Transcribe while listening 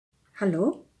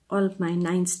Hello, all my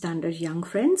 9th standard young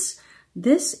friends.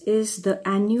 This is the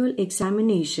annual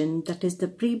examination, that is the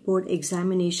pre-board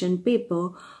examination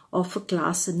paper of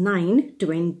class 9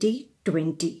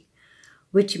 2020,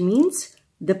 which means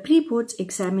the pre-board's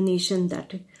examination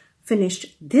that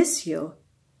finished this year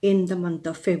in the month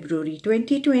of February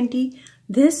 2020.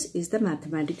 This is the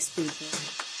mathematics paper.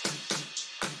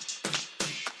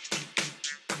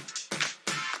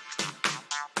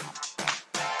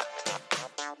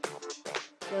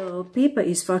 The paper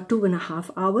is for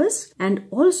 2.5 hours and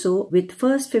also with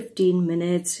first 15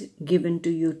 minutes given to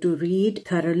you to read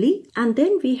thoroughly. And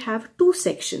then we have two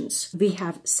sections. We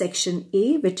have section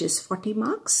A, which is 40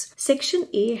 marks. Section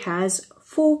A has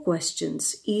 4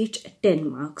 questions, each 10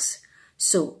 marks.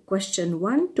 So question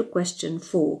 1 to question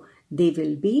 4, they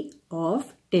will be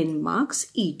of 10 marks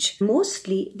each.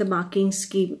 Mostly the marking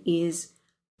scheme is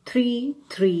 3,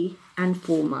 3 and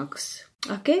 4 marks.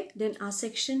 Okay, then our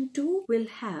section 2 will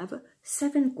have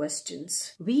 7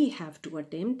 questions. We have to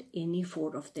attempt any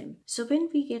 4 of them. So when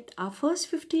we get our first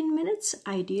 15 minutes,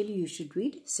 ideally you should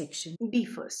read section B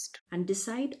first and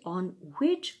decide on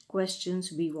which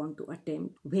questions we want to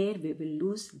attempt, where we will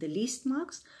lose the least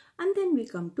marks, and then we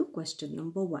come to question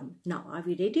number 1. Now, are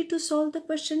we ready to solve the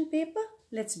question paper?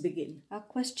 Let's begin. Our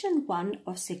question 1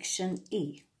 of section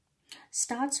A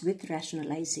starts with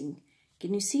rationalizing.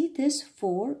 Can you see this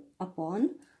 4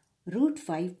 upon root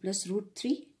 5 plus root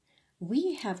 3?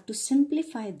 We have to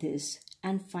simplify this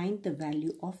and find the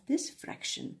value of this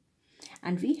fraction.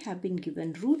 And we have been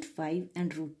given root 5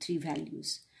 and root 3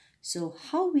 values. So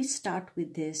how we start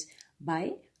with this?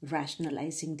 By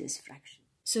rationalizing this fraction.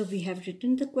 So we have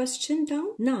written the question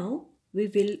down. Now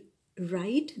we will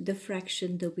write the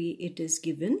fraction the way it is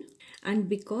given. And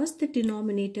because the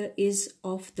denominator is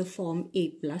of the form a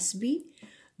plus b,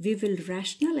 we will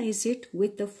rationalize it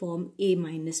with the form a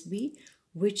minus b,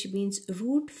 which means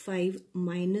root 5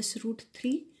 minus root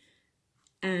 3,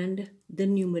 and the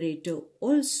numerator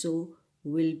also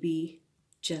will be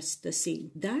just the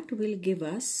same. That will give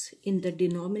us in the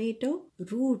denominator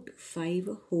root 5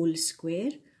 whole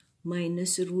square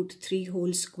minus root 3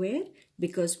 whole square,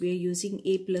 because we are using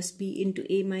a plus b into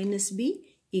a minus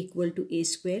b equal to a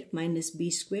square minus b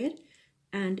square,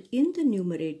 and in the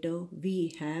numerator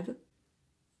we have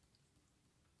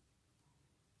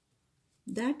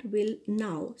that will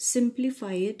now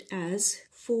simplify it as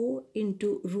 4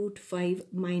 into root 5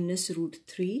 minus root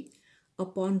 3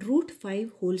 upon root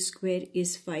 5 whole square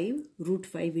is 5, root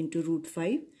 5 into root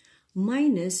 5,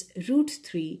 minus root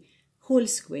 3 whole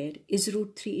square is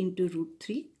root 3 into root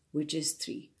 3, which is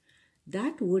 3.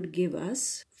 That would give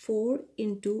us 4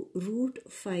 into root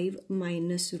 5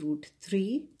 minus root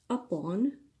 3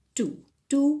 upon 2.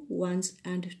 2 1s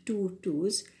and 2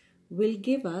 2s will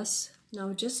give us.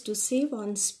 Now just to save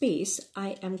on space,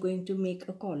 I am going to make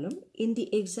a column. In the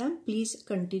exam, please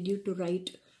continue to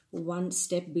write one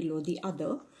step below the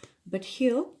other. But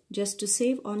here, just to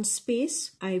save on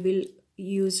space, I will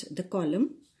use the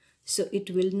column. So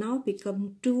it will now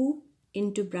become 2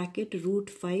 into bracket root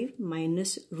 5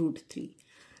 minus root 3.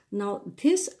 Now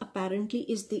this apparently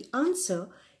is the answer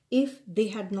if they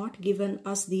had not given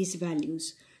us these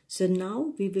values. So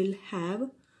now we will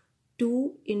have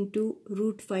 2 into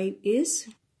root 5 is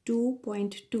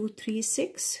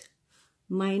 2.236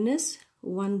 minus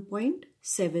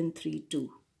 1.732.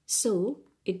 So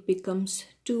it becomes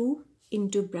 2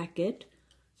 into bracket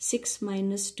 6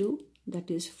 minus 2,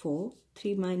 that is 4,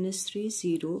 3 minus 3,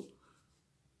 0.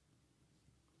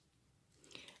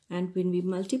 And when we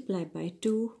multiply by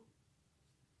 2,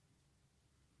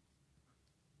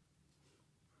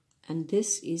 and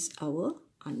this is our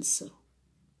answer.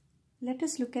 Let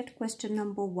us look at question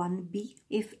number 1b.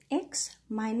 If x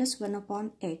minus 1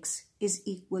 upon x is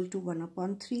equal to 1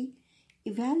 upon 3,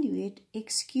 evaluate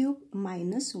x cube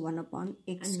minus 1 upon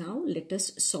x. And now let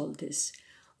us solve this.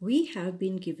 We have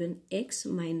been given x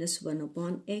minus 1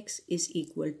 upon x is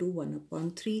equal to 1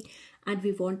 upon 3, and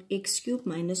we want x cube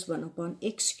minus 1 upon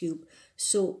x cube.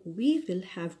 So we will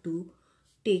have to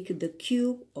take the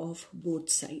cube of both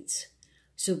sides.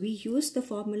 So we use the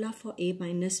formula for a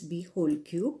minus b whole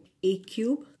cube. A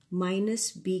cube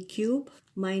minus b cube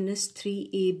minus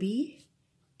 3ab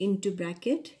into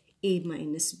bracket a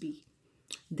minus b.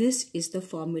 This is the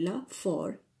formula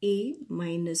for a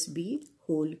minus b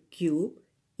whole cube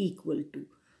equal to.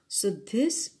 So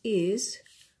this is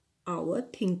our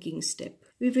thinking step.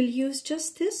 We will use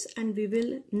just this and we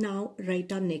will now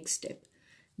write our next step.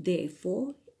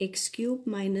 Therefore, x cube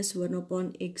minus 1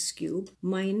 upon x cube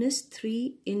minus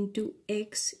 3 into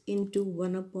x into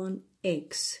 1 upon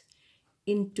x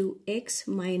into x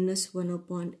minus 1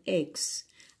 upon x,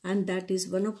 and that is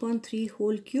 1 upon 3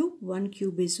 whole cube. 1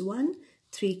 cube is 1,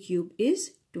 3 cube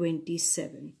is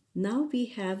 27. Now we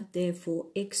have therefore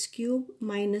x cube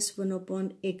minus 1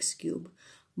 upon x cube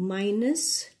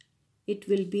minus, it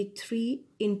will be 3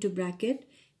 into bracket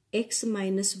x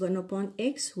minus 1 upon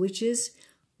x, which is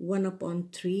 1 upon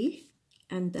 3,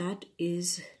 and that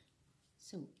is,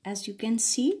 so as you can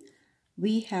see,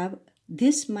 we have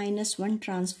this minus 1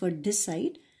 transferred this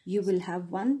side. You will have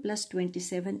 1 plus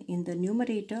 27 in the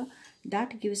numerator.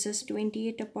 That gives us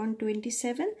 28 upon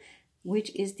 27,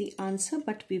 which is the answer,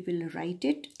 but we will write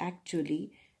it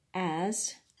actually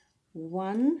as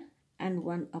 1 and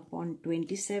 1 upon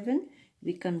 27.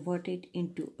 We convert it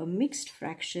into a mixed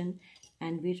fraction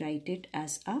and we write it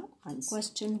as our answer.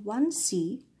 Question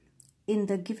 1c. In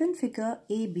the given figure,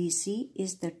 ABC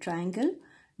is the triangle,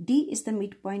 D is the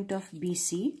midpoint of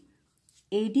BC,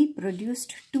 AD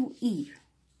produced 2E.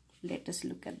 Let us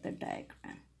look at the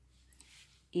diagram.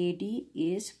 AD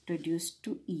is produced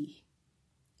to E.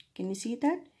 Can you see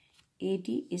that? AD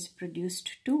is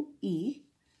produced to E,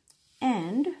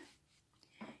 and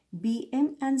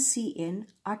BM and CN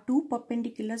are two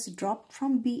perpendiculars dropped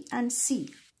from B and C.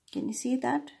 Can you see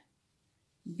that?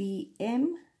 BM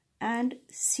and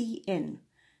CN,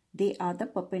 they are the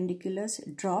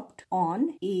perpendiculars dropped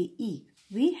on AE.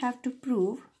 We have to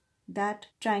prove that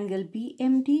triangle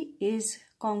BMD is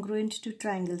congruent to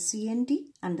triangle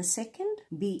CND, and the second,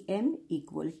 BM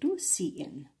equal to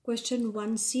CN. Question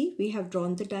 1c, we have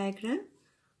drawn the diagram.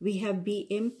 We have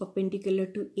BM perpendicular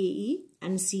to AE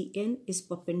and CN is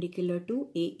perpendicular to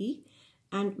AE,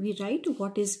 and we write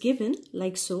what is given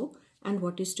like so and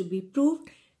what is to be proved,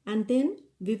 and then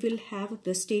we will have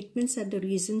the statements and the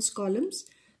reasons columns.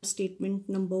 Statement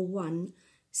number 1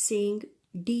 saying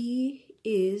D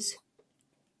is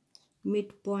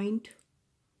midpoint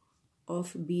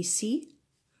of BC,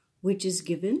 which is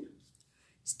given.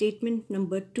 Statement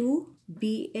number 2,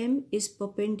 BM is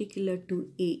perpendicular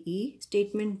to AE.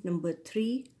 Statement number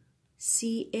 3,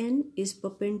 CN is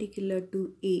perpendicular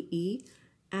to AE,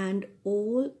 and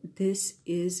all this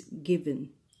is given.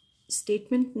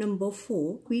 Statement number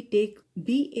 4, we take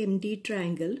BMD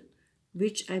triangle,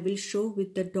 which I will show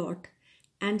with the dot,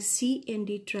 and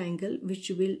CND triangle, which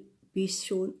will be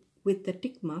shown with the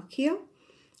tick mark here,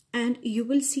 and you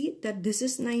will see that this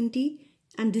is 90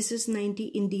 and this is 90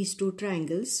 in these two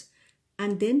triangles,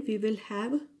 and then we will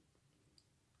have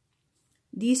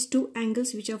these two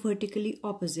angles which are vertically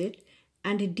opposite,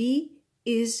 and D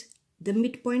is the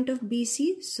midpoint of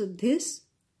BC, so this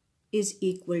is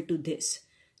equal to this.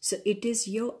 So it is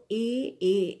your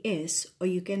AAS, or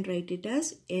you can write it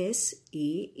as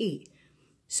SAA.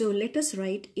 So let us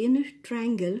write in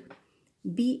triangle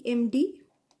BMD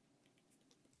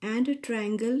and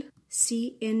triangle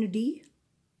CND.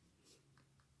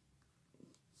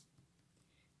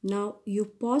 Now you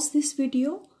pause this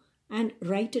video and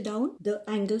write down the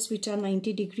angles which are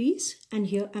 90 degrees, and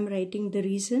here I am writing the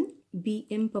reason.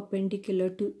 BM perpendicular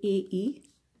to AE,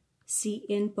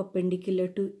 CN perpendicular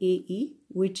to AE,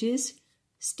 which is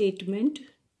statement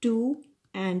 2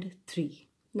 and 3.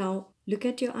 Now look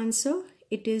at your answer.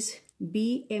 It is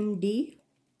BMD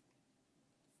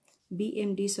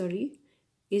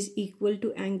is equal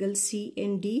to angle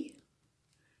CND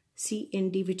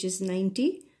which is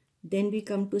 90. Then we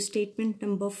come to statement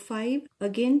number 5.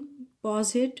 Again,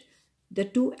 pause it. The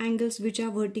two angles which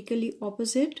are vertically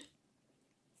opposite.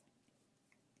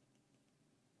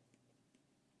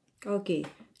 Okay,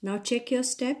 now check your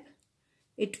step.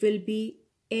 It will be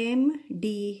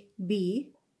MDB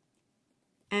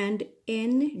and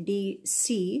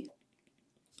NDC.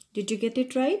 Did you get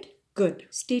it right? Good.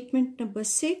 Statement number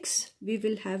 6, we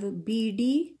will have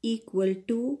BD equal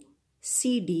to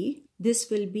CD. This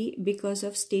will be because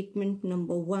of statement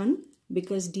number 1,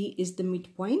 because D is the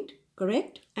midpoint,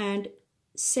 correct? And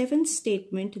 7th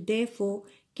statement, therefore,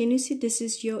 can you see this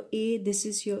is your A, this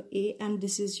is your A, and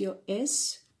this is your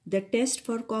S? The test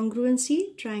for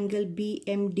congruency, triangle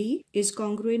BMD is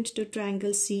congruent to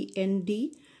triangle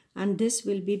CND, and this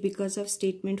will be because of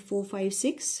statement 4, 5,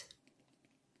 6.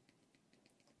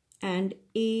 And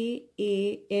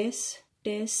AAS,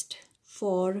 test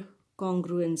for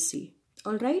congruency.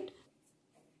 Alright?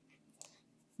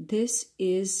 This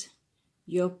is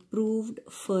your proved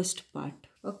first part.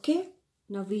 Okay?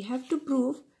 Now we have to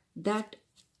prove that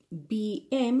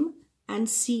BM and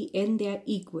CN, they are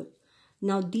equal.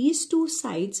 Now these two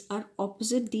sides are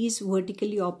opposite these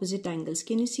vertically opposite angles.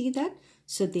 Can you see that?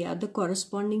 So they are the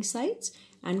corresponding sides,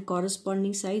 and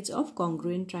corresponding sides of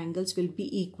congruent triangles will be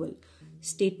equal.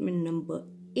 Statement number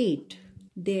 8.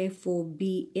 Therefore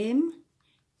BM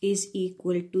is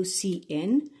equal to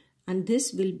CN, and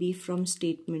this will be from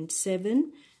statement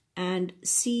 7, and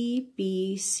C,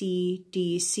 P, C,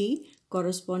 T, C,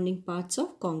 corresponding parts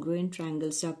of congruent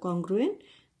triangles are congruent,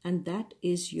 and that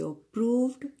is your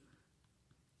proved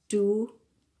 2,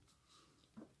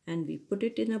 and we put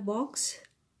it in a box.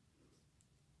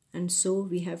 And so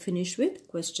we have finished with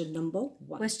question number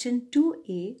 1. Question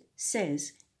 2a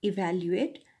says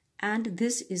evaluate, and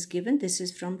this is given. This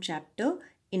is from chapter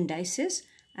indices,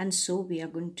 and so we are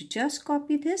going to just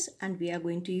copy this and we are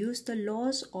going to use the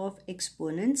laws of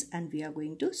exponents and we are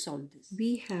going to solve this.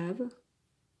 We have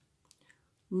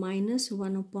minus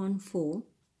 1 upon 4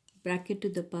 bracket to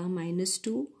the power minus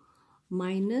 2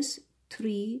 minus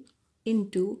 3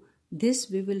 into this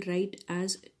we will write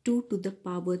as 2 to the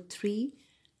power 3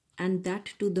 and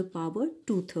that to the power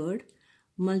 2/3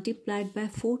 multiplied by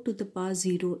 4 to the power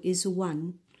 0 is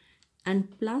 1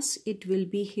 and plus it will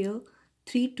be here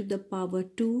 3 to the power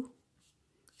 2,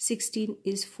 16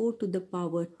 is 4 to the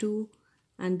power 2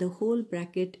 and the whole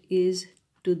bracket is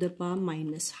to the power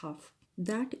minus half.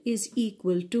 That is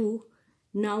equal to,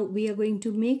 now we are going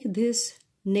to make this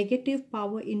negative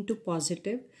power into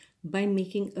positive by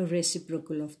making a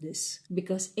reciprocal of this,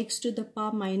 because x to the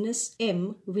power minus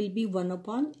m will be 1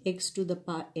 upon x to the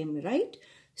power m, right?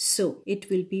 So it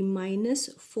will be minus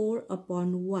 4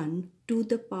 upon 1 to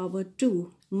the power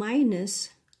 2 minus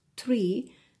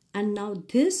 3, and now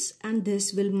this and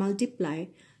this will multiply,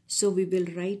 so we will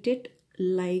write it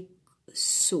like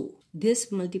so.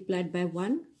 This multiplied by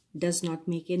 1 does not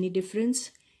make any difference.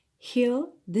 Here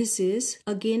this is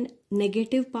again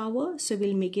negative power, so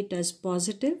we'll make it as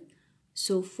positive.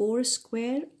 So 4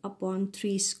 square upon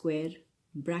 3 square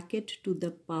bracket to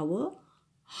the power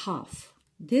half.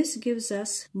 This gives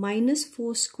us minus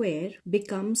 4 square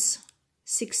becomes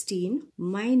 16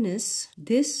 minus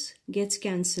this gets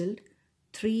cancelled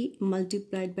 3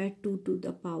 multiplied by 2 to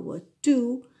the power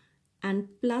 2 and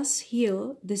plus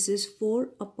here this is 4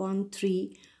 upon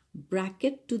 3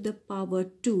 bracket to the power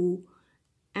 2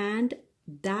 and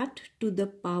that to the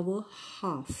power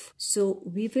half. So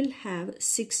we will have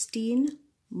 16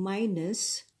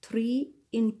 minus 3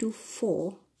 into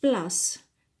 4 plus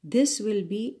this will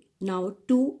be now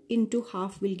 2 into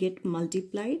half will get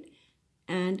multiplied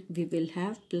and we will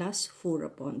have plus 4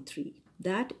 upon 3.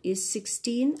 That is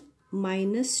 16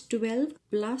 minus 12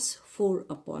 plus 4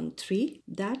 upon 3.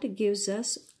 That gives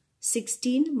us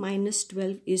 16 minus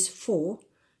 12 is 4.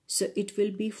 So it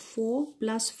will be 4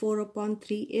 plus 4 upon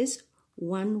 3 is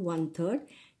 1/3.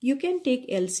 You can take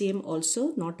LCM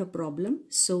also, not a problem.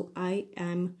 So I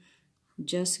am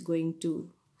just going to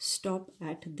stop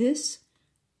at this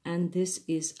and this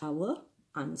is our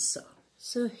answer.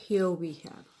 So here we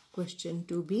have question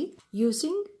 2b.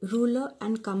 Using ruler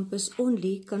and compass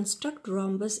only, construct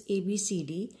rhombus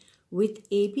ABCD with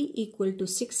AB equal to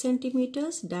 6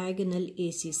 centimeters, diagonal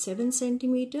AC 7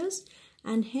 centimeters,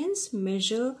 and hence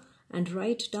measure and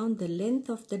write down the length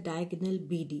of the diagonal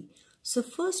BD. So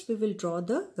first we will draw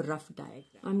the rough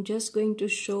diagram. I'm just going to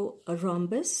show a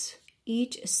rhombus.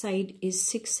 Each side is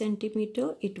 6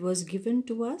 centimeter. It was given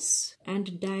to us,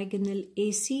 and diagonal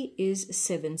AC is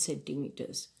 7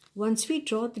 centimeters. Once we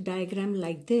draw the diagram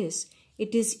like this,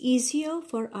 it is easier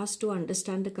for us to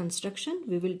understand the construction.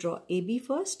 We will draw AB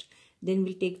first, then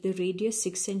we'll take the radius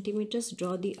 6 centimeters,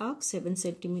 draw the arc, 7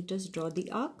 centimeters, draw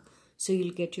the arc. So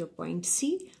you'll get your point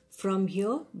C. From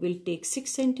here, we'll take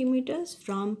 6 centimeters.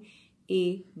 From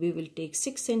A, we will take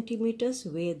 6 centimeters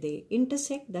where they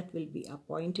intersect. That will be our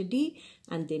point D,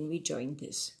 and then we join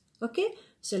this. Okay,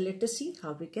 so let us see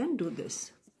how we can do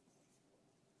this.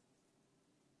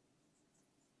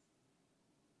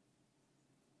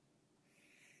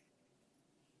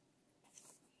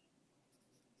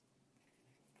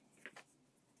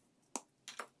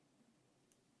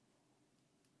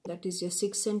 That is your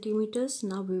 6 centimeters.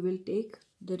 Now we will take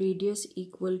the radius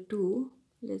equal to,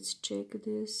 let's check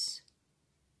this,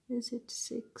 is it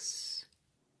 6?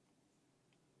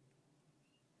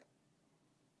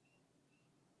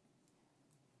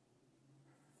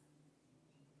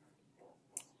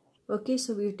 Okay,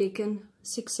 so we've taken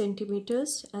 6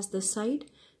 centimeters as the side.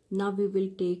 Now we will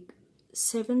take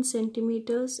 7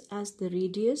 centimeters as the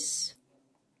radius.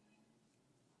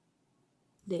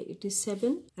 There it is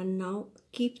 7, and now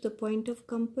keep the point of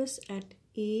compass at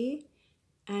A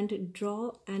and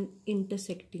draw an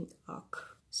intersecting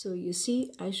arc. So you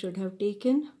see, I should have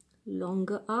taken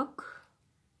longer arc.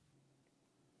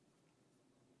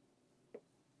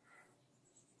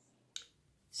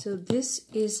 So this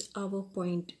is our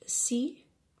point C.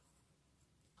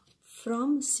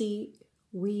 From C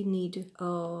we need,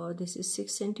 this is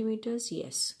 6 centimeters,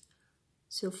 yes.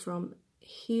 So from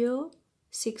here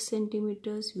 6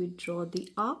 centimeters we draw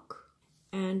the arc,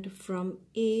 and from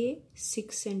A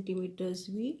 6 centimeters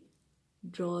we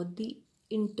draw the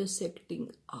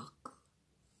intersecting arc.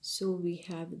 So we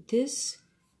have this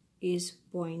is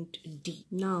point D.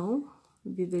 Now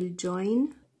we will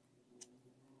join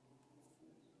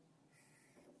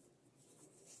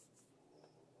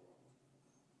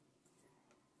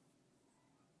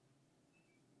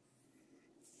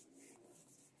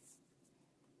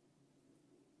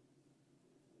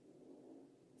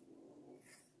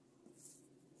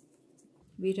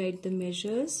we write the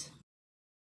measures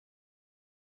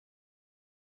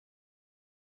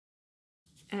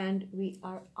and we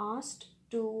are asked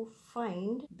to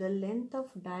find the length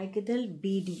of diagonal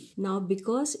BD. Now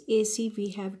because AC we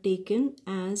have taken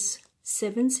as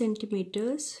 7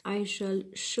 centimeters, I shall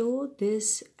show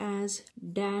this as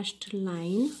dashed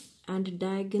line, and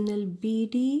diagonal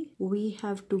BD we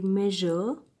have to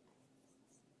measure.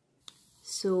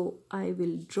 So I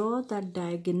will draw that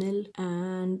diagonal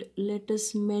and let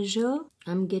us measure.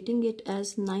 I'm getting it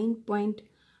as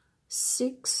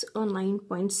 9.6 or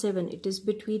 9.7. It is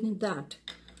between that.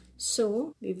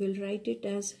 So we will write it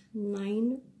as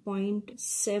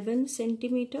 9.7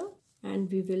 centimeter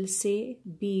and we will say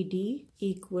BD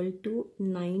equal to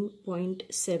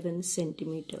 9.7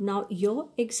 centimeter. Now your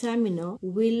examiner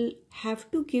will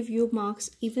have to give you marks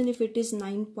even if it is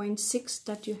 9.6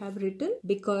 that you have written,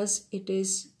 because it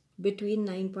is between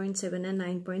 9.7 and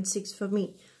 9.6 for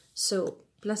me. So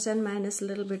plus and minus a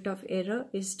little bit of error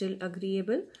is still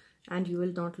agreeable and you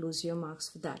will not lose your marks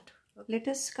for that. Let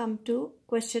us come to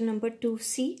question number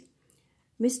 2C.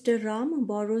 Mr. Ram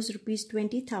borrows rupees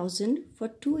 20,000 for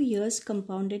 2 years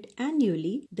compounded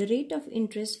annually. The rate of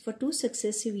interest for 2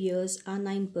 successive years are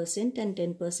 9% and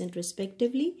 10%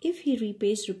 respectively. If he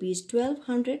repays rupees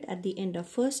 1,200 at the end of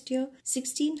first year,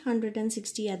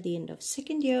 1,660 at the end of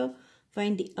second year,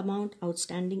 find the amount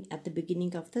outstanding at the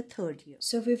beginning of the third year.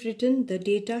 So we've written the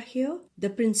data here.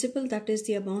 The principal, that is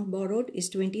the amount borrowed, is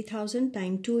 20,000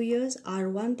 times 2 years.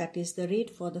 R1, that is the rate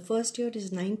for the first year,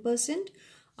 is 9%.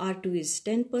 R2 is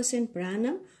 10% per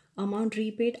annum. Amount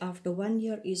repaid after 1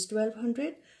 year is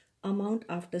 1,200. Amount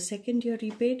after second year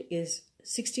repaid is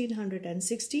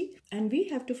 1,660, and we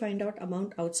have to find out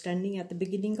amount outstanding at the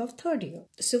beginning of third year.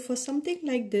 So for something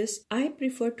like this, I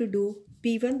prefer to do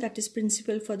P1, that is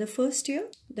principal for the first year,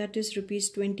 that is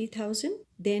rupees 20,000.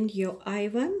 Then your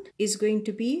I1 is going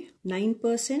to be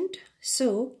 9%.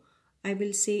 So I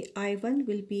will say I1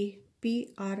 will be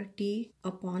PRT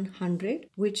upon 100,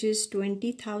 which is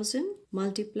 20,000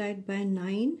 multiplied by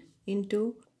 9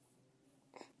 into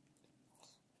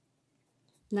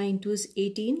 9 to is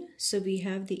 18. So we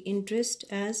have the interest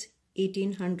as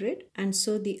 1,800. And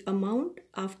so the amount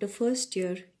after first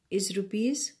year is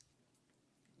rupees.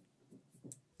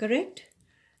 Correct?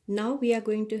 Now we are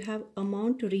going to have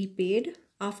amount repaid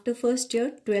after first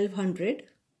year 1,200.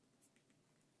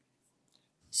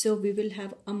 So we will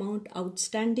have amount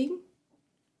outstanding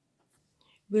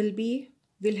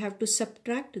we'll have to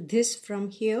subtract this from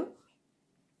here.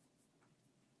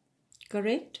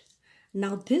 Correct?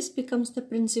 Now this becomes the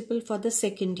principal for the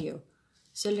second year.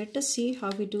 So let us see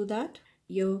how we do that.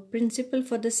 Your principal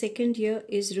for the second year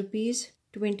is rupees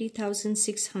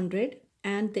 20,600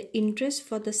 and the interest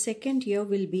for the second year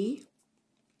will be,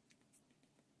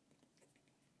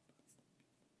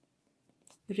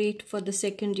 rate for the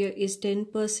second year is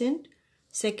 10%.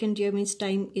 Second year means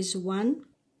time is 1.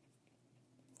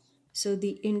 So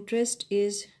the interest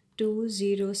is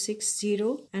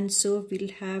 2060, and so we'll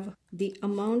have the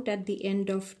amount at the end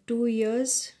of 2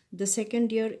 years. The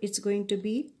second year it's going to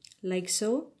be like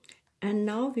so, and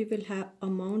now we will have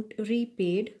amount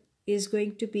repaid is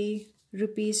going to be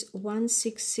rupees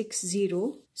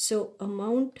 1660. So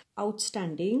amount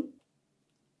outstanding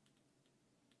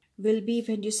will be,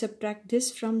 when you subtract this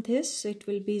from this, it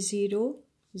will be 0,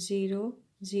 0,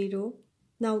 0.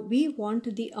 Now we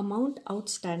want the amount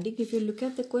outstanding. If you look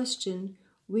at the question,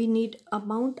 we need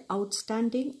amount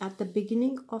outstanding at the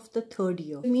beginning of the third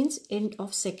year. It means end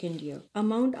of second year.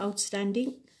 Amount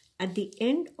outstanding at the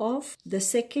end of the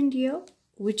second year,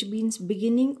 which means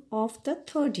beginning of the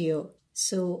third year.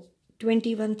 So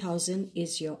 21,000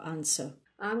 is your answer.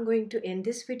 I'm going to end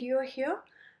this video here,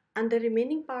 and the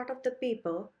remaining part of the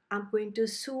paper I'm going to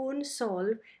soon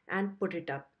solve and put it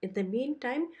up. In the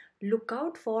meantime, look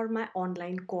out for my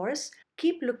online course.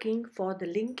 Keep looking for the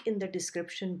link in the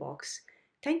description box.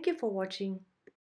 Thank you for watching.